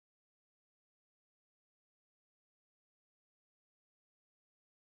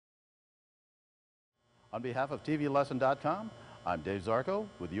On behalf of TVLesson.com, I'm Dave Zarko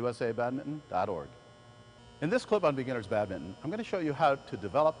with USABadminton.org. In this clip on Beginner's Badminton, I'm going to show you how to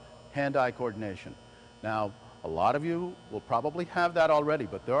develop hand-eye coordination. Now, a lot of you will probably have that already,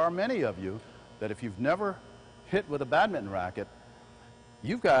 but there are many of you that if you've never hit with a badminton racket,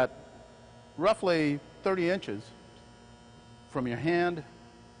 you've got roughly 30 inches from your hand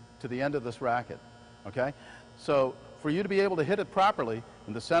to the end of this racket, okay? So for you to be able to hit it properly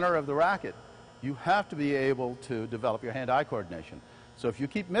in the center of the racket, you have to be able to develop your hand-eye coordination. So if you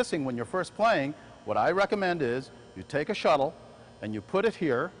keep missing when you're first playing, what I recommend is you take a shuttle and you put it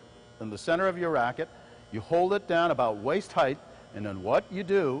here in the center of your racket, you hold it down about waist height, and then what you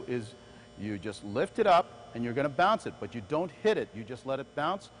do is you just lift it up and you're going to bounce it, but you don't hit it. You just let it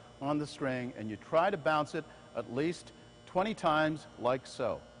bounce on the string and you try to bounce it at least 20 times like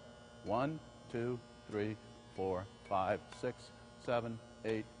so. 1, 2, 3, 4, 5, 6, 7,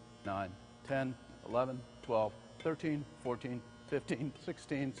 8, 9, 10, 11, 12, 13, 14, 15,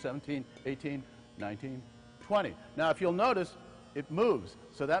 16, 17, 18, 19, 20. Now, if you'll notice, it moves.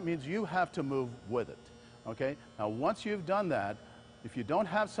 So that means you have to move with it. Okay? Now, once you've done that, if you don't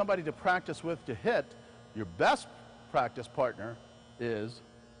have somebody to practice with to hit, your best practice partner is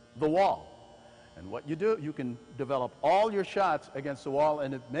the wall. And what you do, you can develop all your shots against the wall,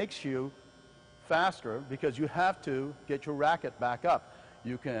 and it makes you faster because you have to get your racket back up.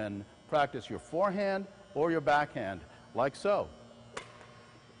 You can practice your forehand or your backhand, like so.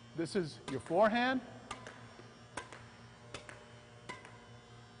 This is your forehand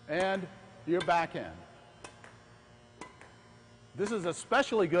and your backhand. This is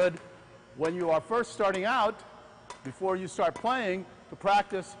especially good when you are first starting out, before you start playing, to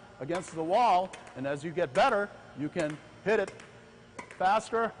practice against the wall, and as you get better, you can hit it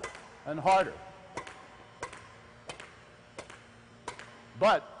faster and harder.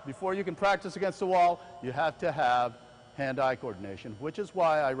 But before you can practice against the wall, you have to have hand-eye coordination, which is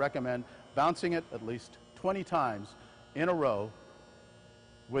why I recommend bouncing it at least 20 times in a row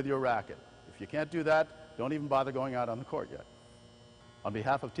with your racket. If you can't do that, don't even bother going out on the court yet. On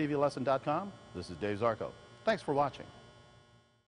behalf of TVLesson.com, this is Dave Zarko. Thanks for watching.